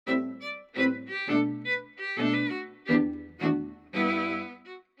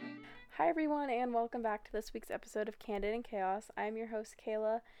welcome back to this week's episode of Candid and Chaos. I'm your host,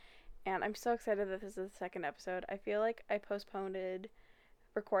 Kayla, and I'm so excited that this is the second episode. I feel like I postponed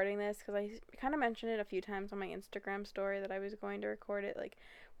recording this because I kind of mentioned it a few times on my Instagram story that I was going to record it like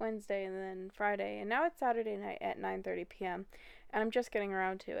Wednesday and then Friday, and now it's Saturday night at 9:30 p.m. and I'm just getting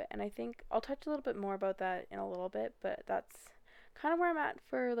around to it. And I think I'll touch a little bit more about that in a little bit, but that's kind of where I'm at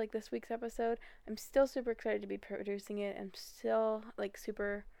for like this week's episode. I'm still super excited to be producing it. I'm still like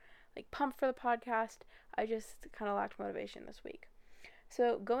super pumped for the podcast. I just kind of lacked motivation this week.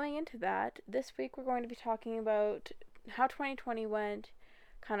 So going into that, this week we're going to be talking about how 2020 went,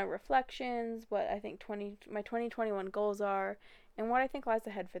 kind of reflections, what I think my 2021 goals are, and what I think lies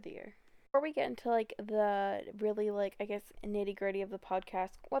ahead for the year. Before we get into the really I guess nitty gritty of the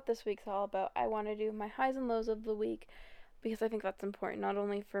podcast, what this week's all about, I want to do my highs and lows of the week, because I think that's important, not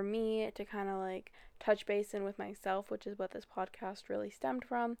only for me to kind of touch base in with myself, which is what this podcast really stemmed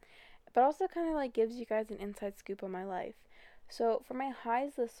from, but also kind of gives you guys an inside scoop on my life. So for my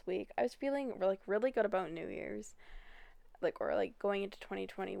highs this week, I was feeling really good about New Year's, going into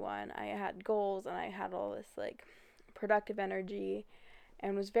 2021. I had goals and I had all this productive energy,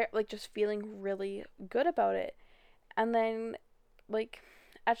 and was very just feeling really good about it. And then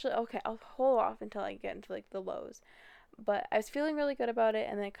actually, okay, I'll hold off until I get into the lows. But I was feeling really good about it,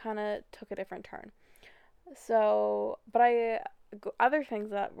 and then it kind of took a different turn. So, other things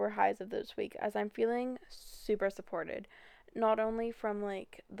that were highs of this week, as I'm feeling super supported, not only from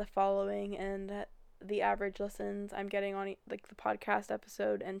the following and the average listens I'm getting on the podcast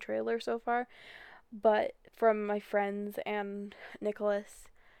episode and trailer so far, but from my friends and Nicholas.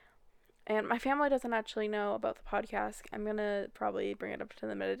 And my family doesn't actually know about the podcast. I'm gonna probably bring it up to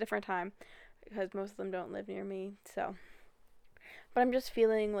them at a different time, because most of them don't live near me, so. But I'm just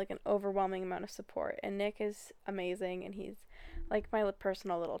feeling an overwhelming amount of support, and Nick is amazing, and he's my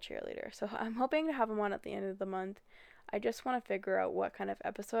personal little cheerleader. So I'm hoping to have him on at the end of the month. I just want to figure out what kind of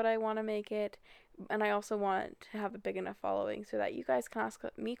episode I want to make it, and I also want to have a big enough following so that you guys can ask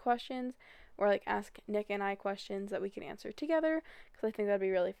me questions, or ask Nick and I questions that we can answer together, because I think that'd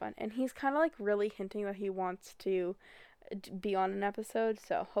be really fun. And he's kind of really hinting that he wants to be on an episode,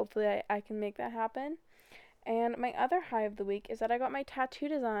 so hopefully I can make that happen. And my other high of the week is that I got my tattoo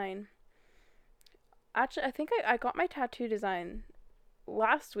design. Actually, I think I got my tattoo design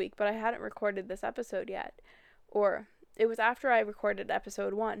last week, but I hadn't recorded this episode yet. Or it was after I recorded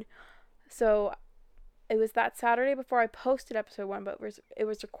episode 1. So it was that Saturday before I posted episode 1, but it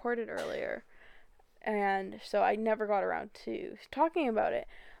was recorded earlier. And so I never got around to talking about it.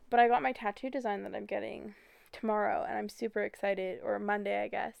 But I got my tattoo design that I'm getting tomorrow, and I'm super excited, or Monday, I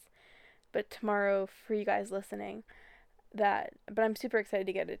guess. But tomorrow for you guys listening, but I'm super excited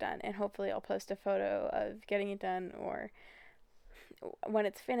to get it done, and hopefully I'll post a photo of getting it done, or when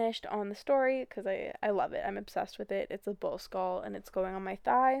it's finished, on the story, because I love it. I'm obsessed with it. It's a bull skull, and it's going on my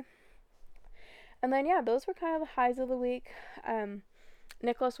thigh. And then those were kind of the highs of the week.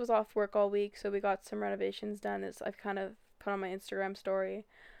 Nicholas was off work all week, so we got some renovations done, as I've kind of put on my Instagram story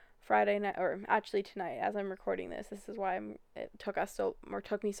Friday night, or actually tonight as I'm recording this. This is why it took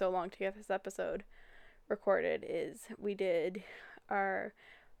me so long to get this episode recorded, is we did our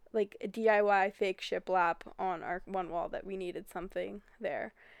DIY fake shiplap on our one wall that we needed something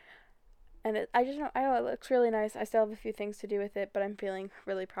there. And I know it looks really nice. I still have a few things to do with it, but I'm feeling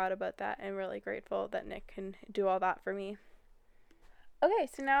really proud about that and really grateful that Nick can do all that for me. Okay,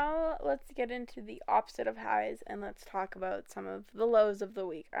 so now let's get into the opposite of highs, and let's talk about some of the lows of the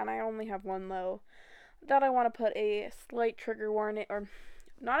week. And I only have one low that I want to put a slight trigger warning, or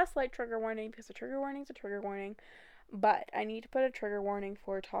not a slight trigger warning, because a trigger warning is a trigger warning, but I need to put a trigger warning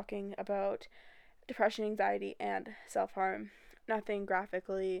for talking about depression, anxiety, and self-harm. Nothing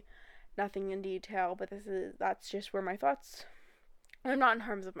graphically, nothing in detail, but that's just where my thoughts. I'm not in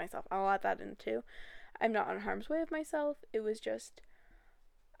harm's of myself. I'll add that in too. I'm not in harm's way of myself. It was just.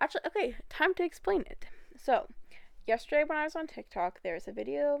 Actually, okay, time to explain it. So, yesterday when I was on TikTok, there's a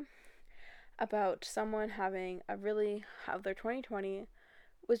video about someone how their 2020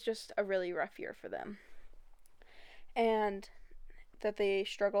 was just a really rough year for them. And that they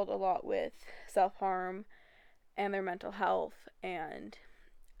struggled a lot with self-harm and their mental health and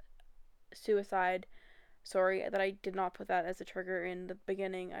suicide. Sorry that I did not put that as a trigger in the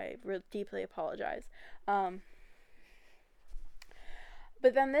beginning. I deeply apologize.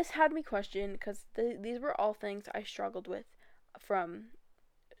 But then this had me question, because these were all things I struggled with from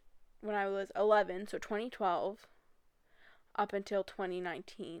when I was 11, so 2012, up until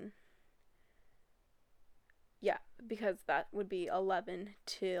 2019. Yeah, because that would be 11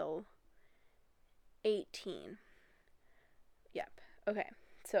 till 18. Yep. Okay.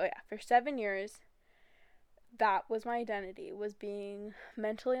 So yeah, for 7 years, that was my identity, was being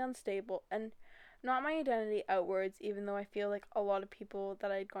mentally unstable, and not my identity outwards, even though I feel like a lot of people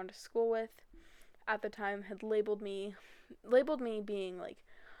that I'd gone to school with at the time had labeled me being like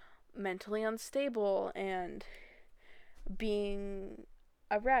mentally unstable and being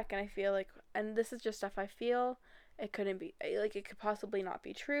a wreck. And I feel like, and this is just stuff I feel, it couldn't be like, it could possibly not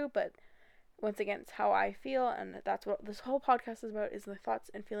be true, but once again, it's how I feel, and that's what this whole podcast is about, is the thoughts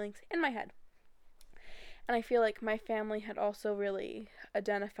and feelings in my head. And I feel like my family had also really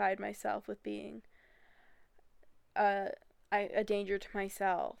identified myself with being a danger to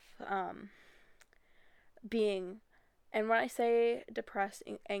myself, being, and when I say depressed,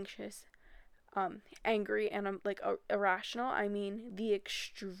 anxious, angry, and I'm like irrational, I mean the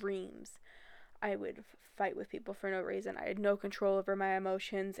extremes. I would fight with people for no reason. I had no control over my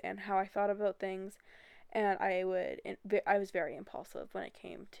emotions and how I thought about things, and I was very impulsive when it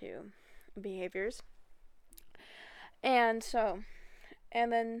came to behaviors. And so,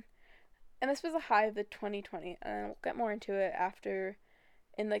 and this was a high of the 2020, and I'll get more into it after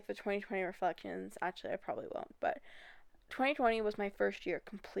in like the 2020 reflections. Actually, I probably won't, but 2020 was my first year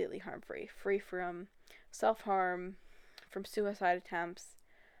completely harm-free, free from self-harm, from suicide attempts.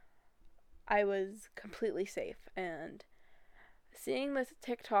 I was completely safe, and seeing this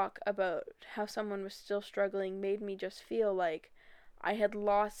TikTok about how someone was still struggling made me just feel like I had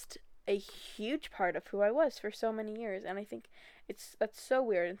lost a huge part of who I was for so many years. And I think that's so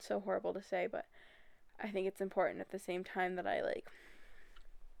weird and so horrible to say, but I think it's important at the same time that I like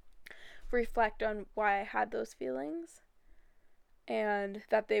reflect on why I had those feelings and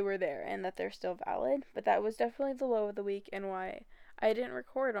that they were there and that they're still valid. But that was definitely the low of the week and why I didn't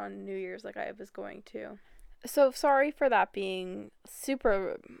record on New Year's like I was going to. So sorry for that being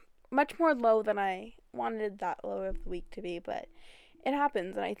super much more low than I wanted that low of the week to be, but it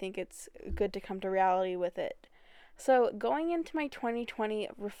happens, and I think it's good to come to reality with it. So going into my 2020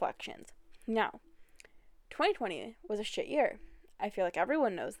 reflections. Now, 2020 was a shit year. I feel like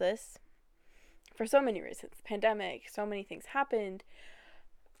everyone knows this for so many reasons. Pandemic, so many things happened.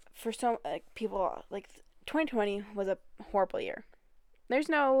 For so people, 2020 was a horrible year. There's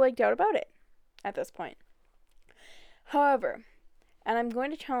no doubt about it at this point. However, and I'm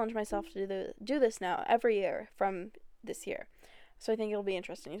going to challenge myself to do this now every year from this year. So I think it'll be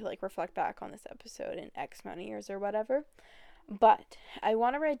interesting to reflect back on this episode in X amount of years or whatever. But I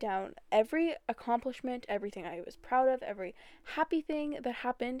want to write down every accomplishment, everything I was proud of, every happy thing that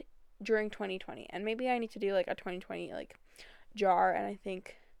happened during 2020. And maybe I need to do a 2020 jar. And I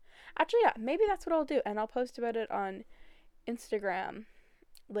think, actually, yeah, maybe that's what I'll do. And I'll post about it on Instagram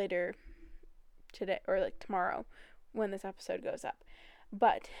later today or tomorrow when this episode goes up.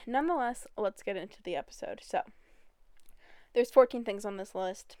 But nonetheless, let's get into the episode. So there's 14 things on this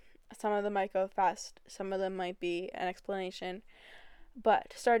list. Some of them might go fast. Some of them might be an explanation.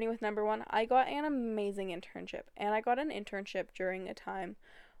 But starting with number 1, I got an amazing internship. And I got an internship during a time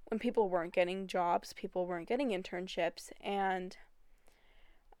when people weren't getting jobs. People weren't getting internships. And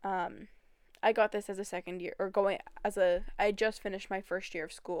I got this as a second year. I just finished my first year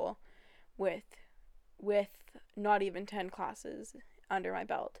of school with not even 10 classes under my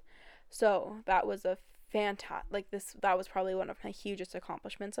belt. So that was a that was probably one of my hugest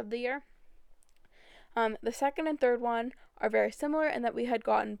accomplishments of the year. The second and third one are very similar in that we had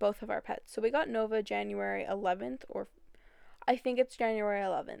gotten both of our pets. So we got Nova January 11th, or I think it's January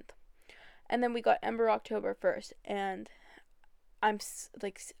 11th. And then we got Ember October 1st. And I'm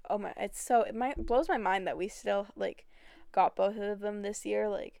oh my, it blows my mind that we still got both of them this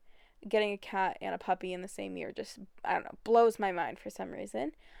year. Getting a cat and a puppy in the same year just, I don't know, blows my mind for some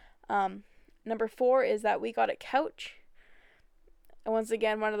reason. Number 4 is that we got a couch. And once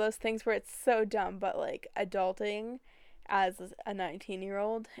again, one of those things where it's so dumb, but adulting as a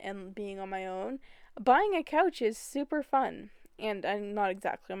 19-year-old and being on my own, buying a couch is super fun. And I'm not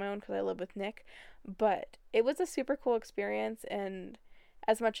exactly on my own because I live with Nick, but it was a super cool experience. And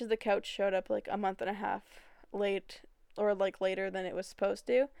as much as the couch showed up a month and a half late or later than it was supposed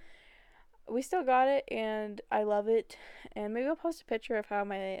to, we still got it, and I love it. And maybe I'll post a picture of how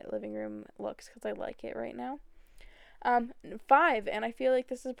my living room looks because I like it right now. 5, and I feel like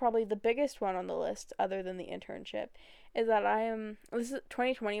this is probably the biggest one on the list other than the internship, is that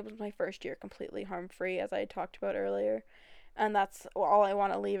 2020 was my first year completely harm-free, as I talked about earlier. And that's all I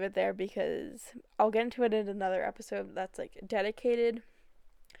want to leave it there because I'll get into it in another episode that's dedicated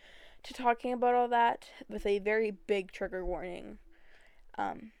to talking about all that with a very big trigger warning.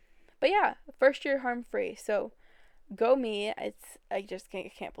 But yeah, first year harm-free. So go me. I just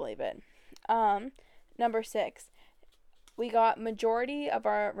can't believe it. Number 6, we got majority of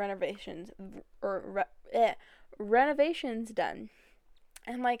our renovations renovations done.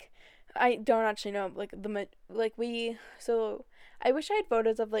 And like, I don't actually know, like, so I wish I had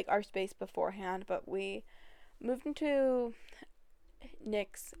photos of like our space beforehand, but we moved into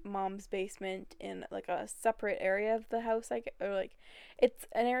Nick's mom's basement in like a separate area of the house, or like it's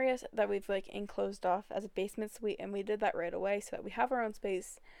an area that we've like enclosed off as a basement suite, and we did that right away so that we have our own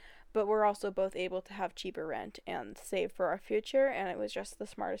space, but we're also both able to have cheaper rent and save for our future, and it was just the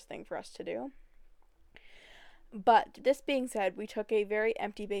smartest thing for us to do. But this being said, we took a very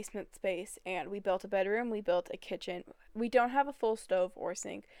empty basement space and we built a bedroom, we built a kitchen. We don't have a full stove or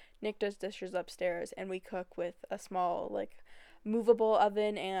sink. Nick does dishes upstairs, and we cook with a small like movable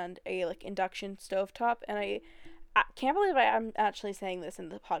oven and a like induction stovetop. And I can't believe I'm actually saying this in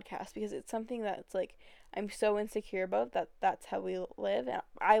the podcast, because it's something that's like I'm so insecure about, that's how we live, and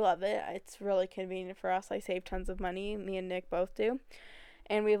I love it. It's really convenient for us. I save tons of money, me and Nick both do,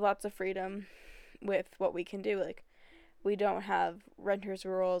 and we have lots of freedom with what we can do. Like, we don't have renters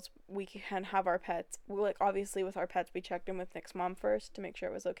rules. We can have our pets. Like, obviously with our pets, we checked in with Nick's mom first to make sure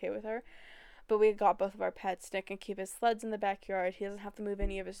it was okay with her, but we got both of our pets. Nick can keep his sleds in the backyard. He doesn't have to move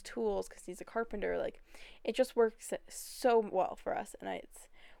any of his tools because he's a carpenter. Like, it just works so well for us, and it's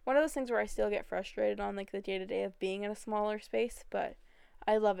one of those things where I still get frustrated on like the day-to-day of being in a smaller space, but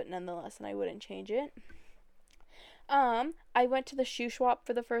I love it nonetheless, and I wouldn't change it. I went to the shoe swap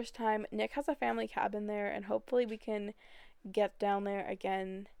for the first time. Nick has a family cabin there, and hopefully we can get down there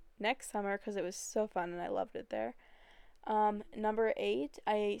again next summer because it was so fun and I loved it there. Number 8,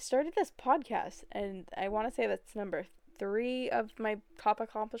 I started this podcast, and I want to say that's number 3 of my top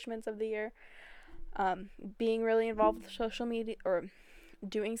accomplishments of the year. Being really involved with social media, or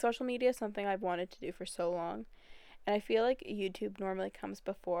doing social media, something I've wanted to do for so long. And I feel like YouTube normally comes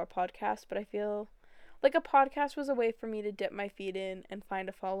before a podcast, but I feel like a podcast was a way for me to dip my feet in and find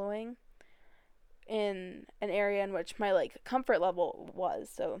a following in an area in which my like comfort level was.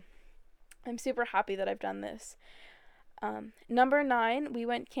 So I'm super happy that I've done this. Number 9, we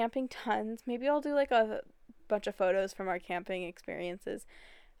went camping tons. Maybe I'll do like a bunch of photos from our camping experiences.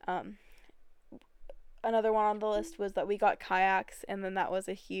 Another one on the list was that we got kayaks, and then that was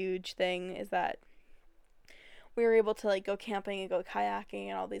a huge thing, is that we were able to like go camping and go kayaking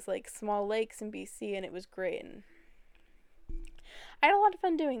in all these like small lakes in BC, and it was great, and I had a lot of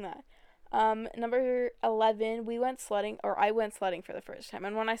fun doing that. Number 11, we went sledding, or I went sledding for the first time,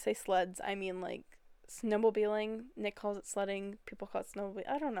 and when I say sleds, I mean like snowmobiling. Nick calls it sledding, people call it snowmobiling,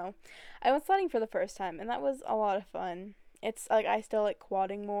 I don't know. I went sledding for the first time, and that was a lot of fun. It's like I still like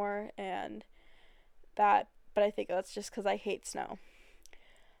quadding more and that, but I think that's just because I hate snow.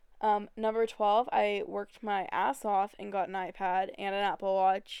 Number 12, I worked my ass off and got an iPad and an Apple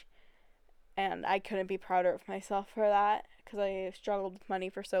Watch, and I couldn't be prouder of myself for that, because I struggled with money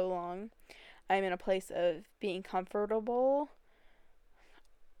for so long. I'm in a place of being comfortable.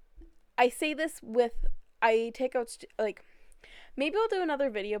 I say this with, I take out, maybe I'll do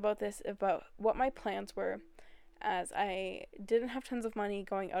another video about this, about what my plans were, as I didn't have tons of money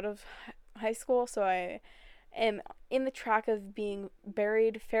going out of high school, so I am in the track of being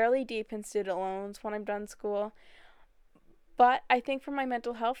buried fairly deep in student loans when I'm done school. But I think for my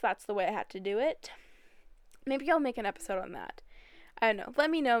mental health, that's the way I had to do it. Maybe I'll make an episode on that. I don't know.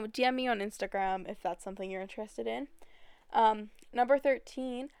 Let me know. DM me on Instagram if that's something you're interested in. Number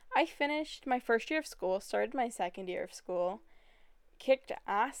 13, I finished my first year of school, started my second year of school, kicked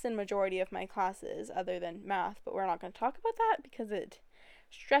ass in majority of my classes other than math, but we're not going to talk about that because it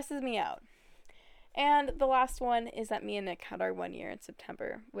stresses me out. And the last one is that me and Nick had our 1 year in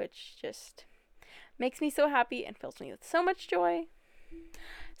September, which just makes me so happy and fills me with so much joy.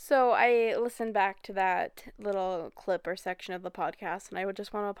 So I listened back to that little clip or section of the podcast, and I would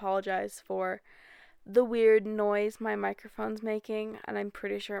just want to apologize for the weird noise my microphone's making, and I'm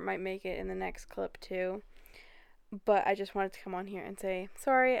pretty sure it might make it in the next clip too. But I just wanted to come on here and say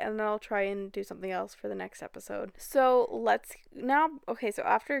sorry, and then I'll try and do something else for the next episode. So so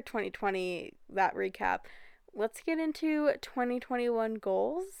after 2020, that recap, let's get into 2021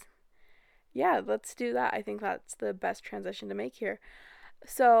 goals. Yeah, let's do that. I think that's the best transition to make here.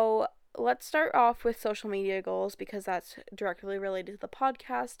 So let's start off with social media goals, because that's directly related to the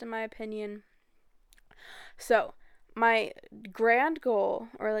podcast, in my opinion. So my grand goal,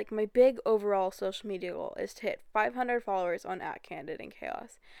 or like my big overall social media goal, is to hit 500 followers on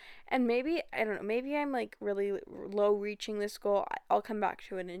 @CandidInChaos. And maybe, I don't know, maybe I'm like really low reaching this goal. I'll come back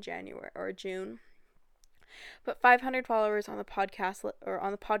to it in January or June. But 500 followers on the podcast, or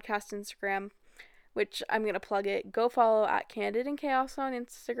on the podcast Instagram, which I'm going to plug it. Go follow @CandidInChaos on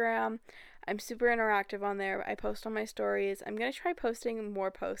Instagram. I'm super interactive on there. I post on my stories. I'm going to try posting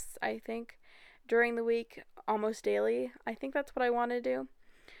more posts, I think, during the week, almost daily. I think that's what I want to do.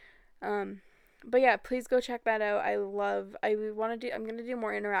 But yeah, please go check that out. I'm going to do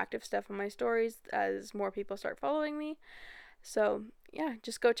more interactive stuff on my stories as more people start following me. So yeah,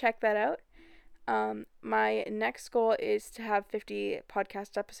 just go check that out. My next goal is to have 50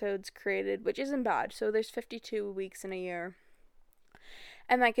 podcast episodes created, which isn't bad. So there's 52 weeks in a year.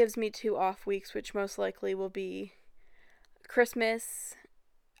 And that gives me 2 off weeks, which most likely will be Christmas.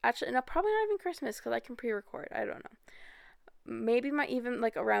 Actually, no, probably not even Christmas because I can pre-record. I don't know. Maybe my even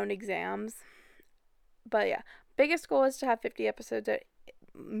like around exams. But yeah, biggest goal is to have 50 episodes out.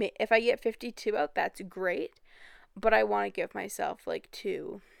 If I get 52 out, that's great. But I want to give myself like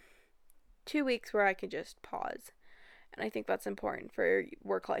two weeks where I can just pause. And I think that's important for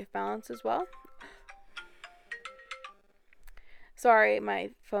work-life balance as well. Sorry,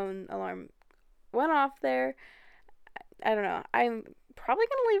 my phone alarm went off there. I don't know. I'm probably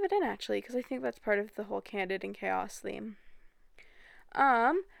going to leave it in actually because I think that's part of the whole Candid and Chaos theme.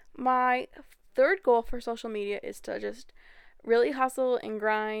 My third goal for social media is to just really hustle and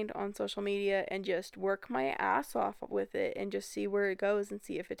grind on social media and just work my ass off with it and just see where it goes and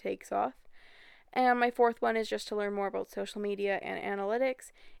see if it takes off. And my fourth one is just to learn more about social media and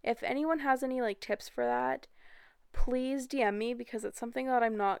analytics. If anyone has any like tips for that, please DM me because it's something that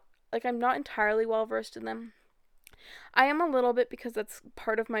I'm not entirely well versed in them. I am a little bit because that's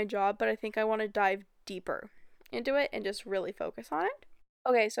part of my job, but I think I want to dive deeper into it and just really focus on it.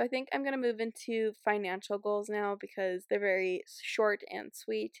 Okay, so I think I'm going to move into financial goals now because they're very short and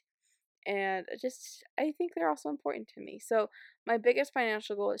sweet. And I think they're also important to me. So, my biggest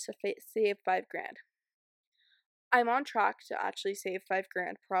financial goal is to save $5,000. I'm on track to actually save $5,000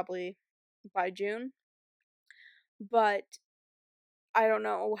 probably by June, but I don't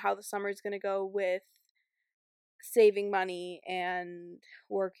know how the summer is going to go with saving money and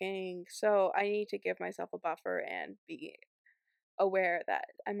working. So, I need to give myself a buffer and be aware that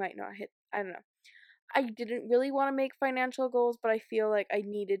I might not hit, I don't know. I didn't really want to make financial goals, but I feel like I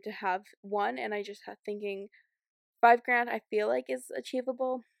needed to have one, and I just had thinking $5,000 I feel like is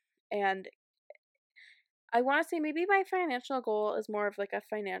achievable, and I want to say maybe my financial goal is more of like a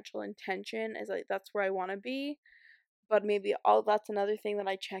financial intention, is like that's where I want to be, but maybe all that's another thing that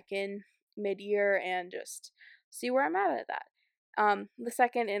I check in mid-year and just see where I'm at that. The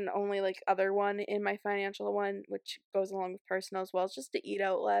second and only like other one in my financial one, which goes along with personal as well, is just to eat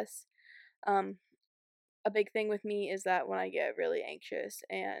out less. A big thing with me is that when I get really anxious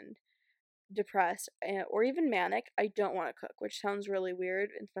and depressed or even manic, I don't want to cook, which sounds really weird,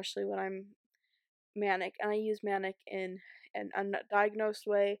 especially when I'm manic. And I use manic in an undiagnosed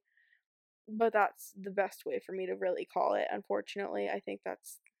way, but that's the best way for me to really call it. Unfortunately, I think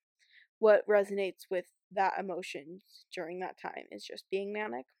that's what resonates with that emotion during that time is just being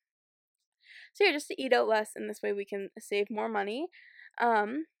manic. So yeah, just to eat out less, and this way we can save more money.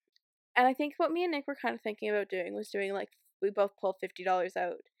 And I think what me and Nick were kind of thinking about doing was doing like we both pull $50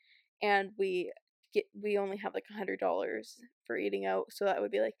 out, and we only have like $100 for eating out, so that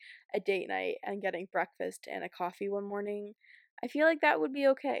would be like a date night and getting breakfast and a coffee one morning. I feel like that would be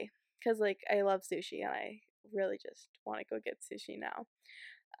okay because like I love sushi and I really just want to go get sushi now.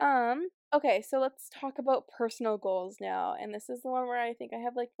 Okay, so let's talk about personal goals now, and this is the one where I think I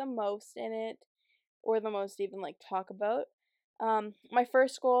have like the most in it, or the most even like talk about. My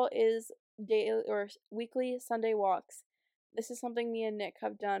first goal is daily or weekly Sunday walks. This is something me and Nick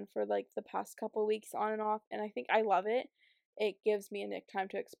have done for like the past couple weeks on and off, and I think I love it. It gives me and Nick time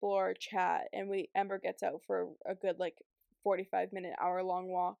to explore, chat, and Ember gets out for a good like 45-minute, hour-long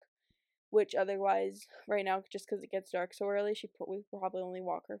walk, which otherwise right now just because it gets dark so early, we probably only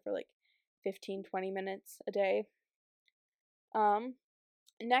walk her for like 15-20 minutes a day.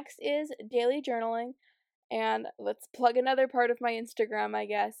 Next is daily journaling. And let's plug another part of my Instagram, I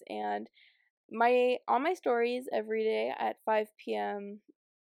guess. And on my stories every day at 5 p.m.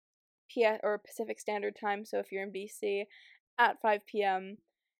 Or Pacific Standard Time. So if you're in BC, at 5 p.m.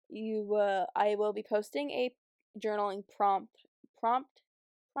 I will be posting a journaling prompt. Prompt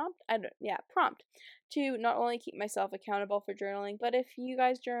to not only keep myself accountable for journaling, but if you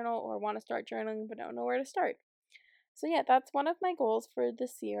guys journal or want to start journaling but don't know where to start. So yeah, that's one of my goals for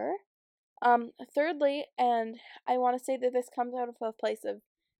this year. Thirdly, and I want to say that this comes out of a place of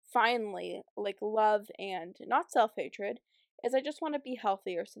finally, like love and not self-hatred, is I just want to be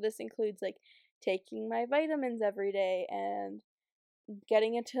healthier. So this includes like taking my vitamins every day and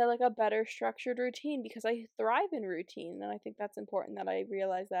getting into like a better structured routine because I thrive in routine, and I think that's important that I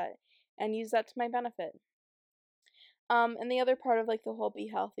realize that and use that to my benefit. And the other part of like the whole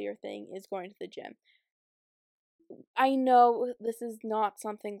be healthier thing is going to the gym. I know this is not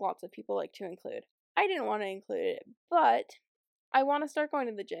something lots of people like to include. I didn't want to include it, but I want to start going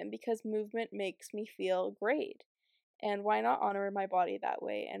to the gym because movement makes me feel great. And why not honor my body that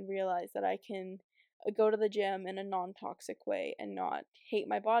way and realize that I can go to the gym in a non-toxic way and not hate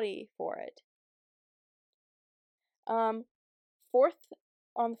my body for it. Um, fourth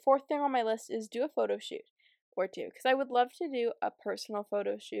on the fourth thing on my list is do a photo shoot or two because I would love to do a personal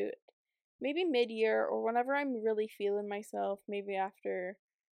photo shoot, maybe mid-year or whenever I'm really feeling myself. Maybe after.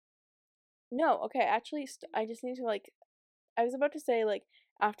 No, okay, actually, I just need to like. I was about to say like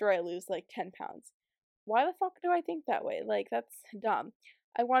after I lose like 10 pounds. Why the fuck do I think that way? Like that's dumb.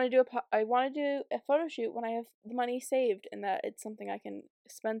 I want to do a photo shoot when I have the money saved and that it's something I can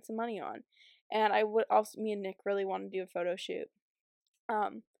spend some money on. And I would also me and Nick really want to do a photo shoot.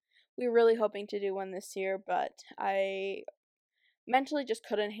 Um we were really hoping to do one this year, but I mentally just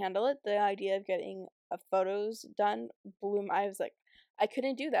couldn't handle it. The idea of getting photos done blew my I was like I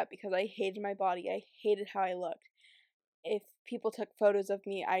couldn't do that because I hated my body. I hated how I looked. If people took photos of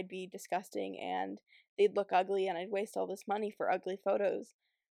me, I'd be disgusting and they'd look ugly and I'd waste all this money for ugly photos.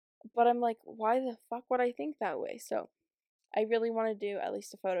 But I'm like, why the fuck would I think that way? So I really want to do at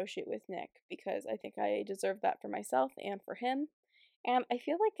least a photo shoot with Nick because I think I deserve that for myself and for him. And I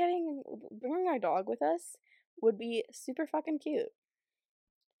feel like bringing our dog with us would be super fucking cute.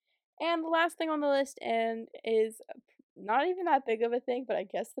 And the last thing on the list and is not even that big of a thing, but I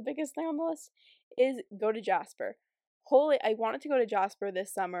guess the biggest thing on the list is go to Jasper. Holy, I wanted to go to Jasper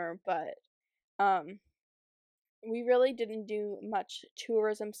this summer, but um we really didn't do much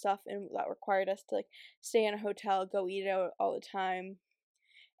tourism stuff and that required us to like stay in a hotel, go eat out all the time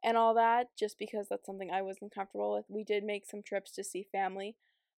and all that just because that's something I wasn't comfortable with. We did make some trips to see family,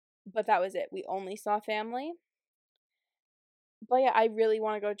 but that was it. We only saw family. But yeah, I really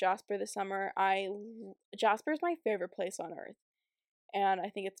want to go to Jasper this summer. Jasper is my favorite place on earth. And I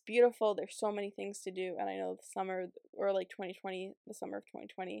think it's beautiful. There's so many things to do, and I know the summer or like 2020, the summer of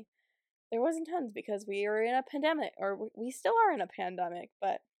 2020, there wasn't tons because we were in a pandemic, or we still are in a pandemic.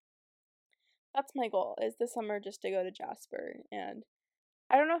 But that's my goal is this summer just to go to Jasper, and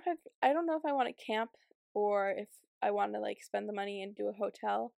I don't know if I want to camp or if I want to like spend the money and do a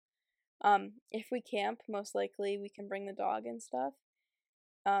hotel. If we camp, most likely we can bring the dog and stuff.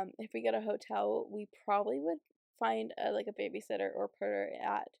 If we get a hotel, we probably would find like a babysitter or put her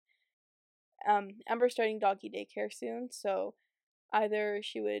at. Ember's starting doggy daycare soon, so either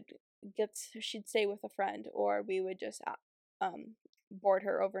she'd stay with a friend, or we would just board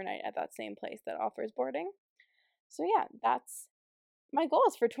her overnight at that same place that offers boarding. So yeah, that's my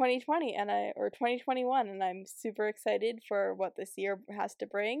goals for 2020 or 2021, and I'm super excited for what this year has to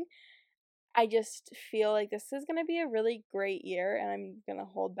bring. I just feel like this is going to be a really great year, and I'm going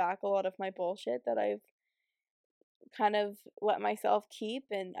to hold back a lot of my bullshit that I've kind of let myself keep,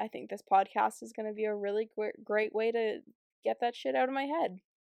 and I think this podcast is going to be a really great way to get that shit out of my head.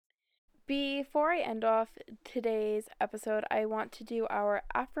 Before I end off today's episode, I want to do our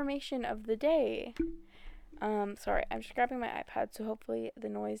affirmation of the day. Sorry, I'm just grabbing my iPad, so hopefully the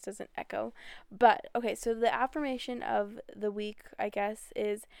noise doesn't echo. But, okay, so the affirmation of the week, I guess,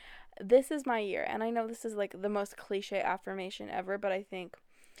 is this is my year. And I know this is like the most cliche affirmation ever, but I think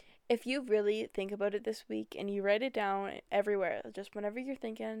if you really think about it this week and you write it down everywhere, just whenever you're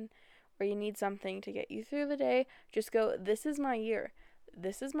thinking or you need something to get you through the day, just go, this is my year.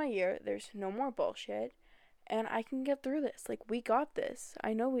 This is my year. There's no more bullshit. And I can get through this. Like, we got this.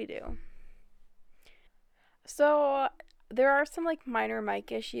 I know we do. So, there are some like minor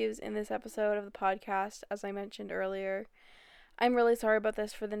mic issues in this episode of the podcast, as I mentioned earlier. I'm really sorry about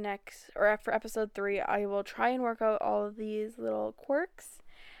this for for episode 3. I will try and work out all of these little quirks.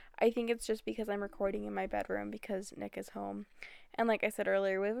 I think it's just because I'm recording in my bedroom because Nick is home. And like I said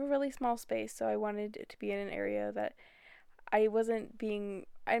earlier, we have a really small space, so I wanted it to be in an area that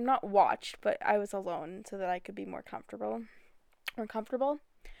I'm not watched, but I was alone so that I could be more comfortable.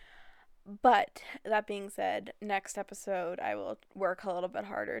 But that being said, next episode I will work a little bit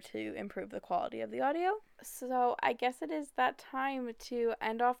harder to improve the quality of the audio. So I guess it is that time to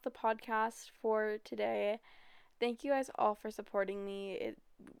end off the podcast for today. Thank you guys all for supporting me. It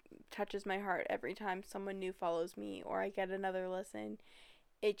touches my heart every time someone new follows me or I get another listen.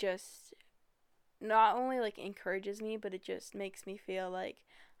 It just not only like encourages me, but it just makes me feel like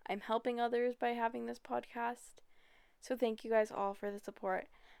I'm helping others by having this podcast. So thank you guys all for the support.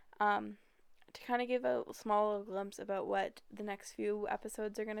 To kind of give a small glimpse about what the next few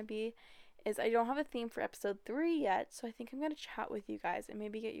episodes are going to be is I don't have a theme for episode 3 yet, so I think I'm going to chat with you guys and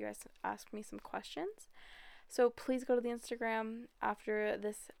maybe get you guys to ask me some questions. So please go to the Instagram after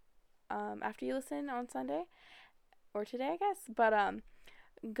you listen on Sunday or today, I guess. But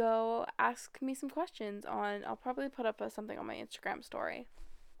go ask me some questions on. I'll probably put up something on my Instagram story,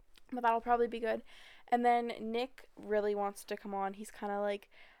 but that'll probably be good. And then Nick really wants to come on. He's kind of like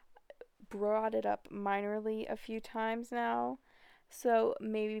brought it up minorly a few times now, so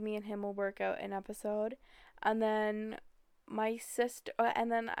maybe me and him will work out an episode. And then my sister,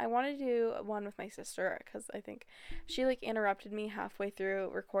 and then I want to do one with my sister because I think she like interrupted me halfway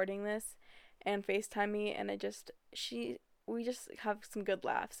through recording this and FaceTime me, and we just have some good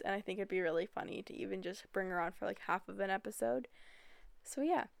laughs, and I think it'd be really funny to even just bring her on for like half of an episode. So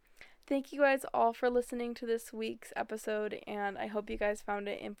yeah, thank you guys all for listening to this week's episode, and I hope you guys found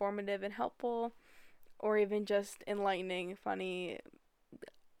it informative and helpful, or even just enlightening, funny.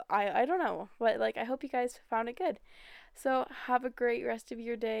 I don't know, but like I hope you guys found it good. So have a great rest of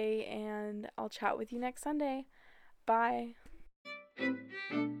your day, and I'll chat with you next Sunday. Bye.